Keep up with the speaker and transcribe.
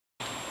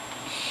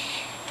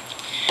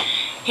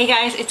Hey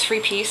guys, it's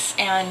freeepeace,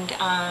 and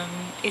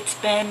it's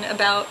been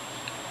about,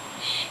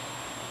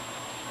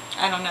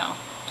 I don't know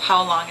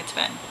how long it's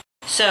been.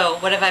 So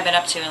what have I been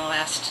up to in the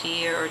last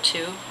year or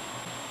two?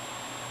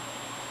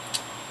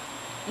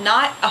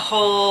 Not a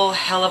whole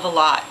hell of a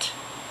lot,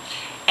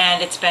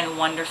 and it's been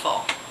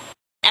wonderful.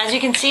 As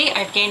you can see,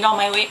 I've gained all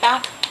my weight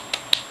back.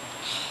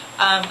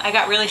 I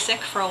got really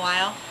sick for a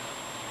while,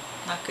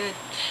 not good,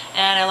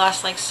 and I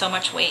lost like so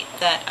much weight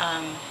that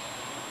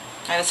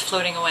I was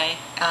floating away.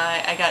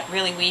 I got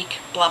really weak,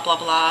 blah blah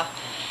blah,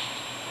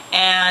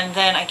 and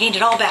then I gained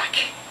it all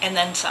back and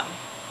then some.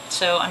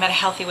 So I'm at a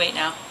healthy weight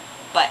now,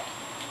 but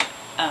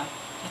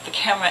with the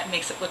camera it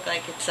makes it look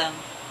like it's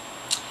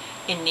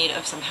in need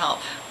of some help.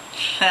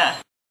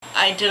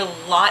 I did a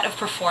lot of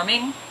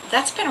performing.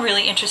 That's been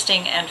really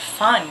interesting and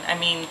fun. I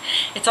mean,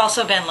 it's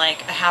also been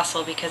like a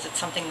hassle because it's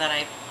something that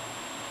I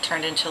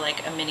turned into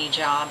like a mini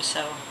job,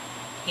 so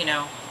you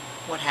know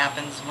what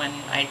happens when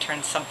I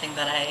turn something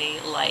that I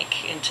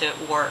like into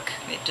work.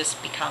 It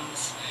just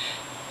becomes,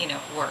 you know,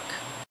 work.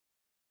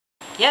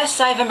 Yes,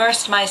 I've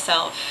immersed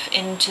myself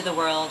into the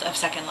world of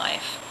Second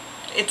Life.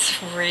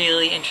 It's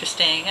really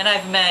interesting, and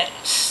I've met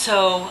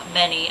so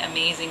many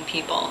amazing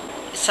people.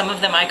 Some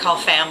of them I call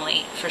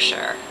family for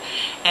sure,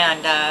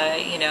 and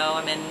you know,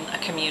 I'm in a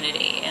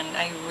community, and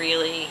I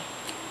really,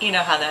 you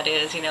know how that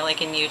is, you know,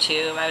 like in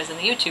YouTube, I was in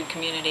the YouTube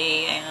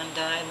community, and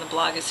in the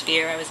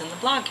blogosphere, I was in the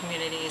blog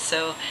community.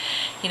 So,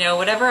 you know,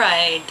 whatever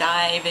I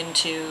dive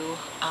into,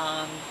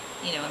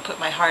 you know, and put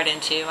my heart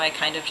into, I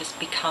kind of just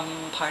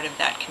become part of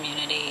that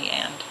community,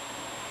 and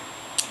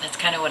that's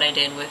kind of what I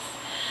did with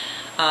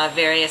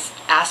various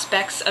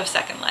aspects of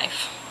Second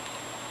Life.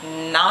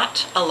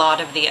 Not a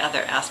lot of the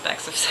other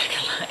aspects of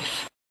Second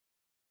Life.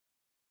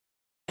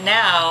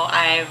 Now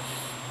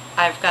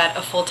I've got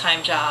a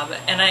full-time job,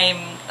 and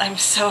I'm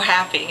so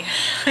happy.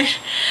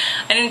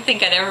 I didn't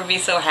think I'd ever be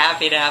so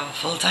happy to have a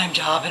full-time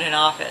job in an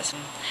office.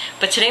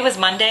 But today was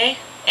Monday,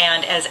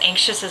 and as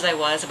anxious as I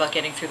was about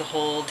getting through the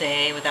whole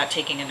day without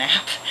taking a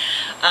nap,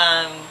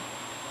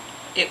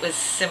 it was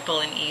simple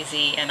and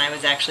easy, and I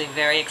was actually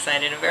very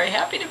excited and very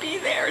happy to be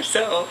there.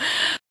 So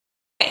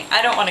okay,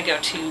 I don't want to go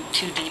too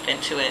deep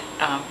into it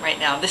right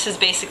now. This is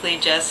basically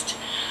just,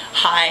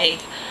 hi,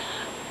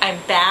 I'm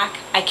back.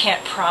 I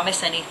can't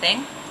promise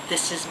anything.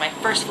 This is my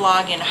first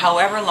vlog in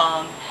however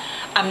long.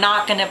 I'm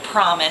not going to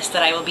promise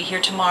that I will be here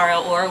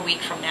tomorrow or a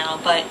week from now,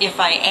 but if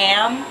I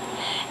am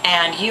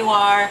and you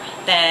are,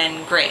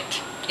 then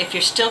great. If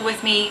you're still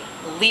with me,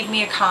 leave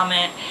me a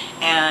comment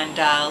and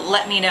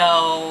let me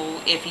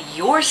know if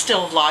you're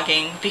still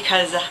vlogging,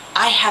 because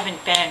I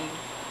haven't been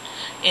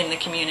in the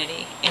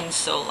community in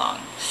so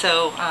long.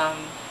 So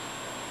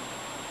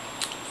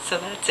so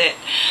that's it.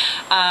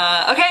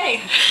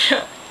 Okay.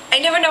 I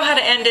never know how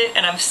to end it,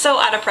 and I'm so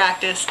out of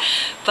practice,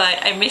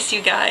 but I miss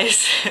you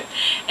guys.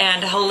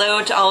 And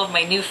hello to all of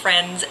my new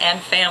friends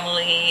and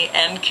family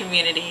and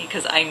community,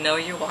 because I know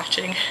you're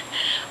watching.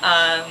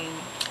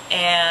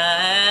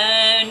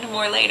 And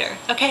more later.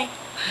 Okay.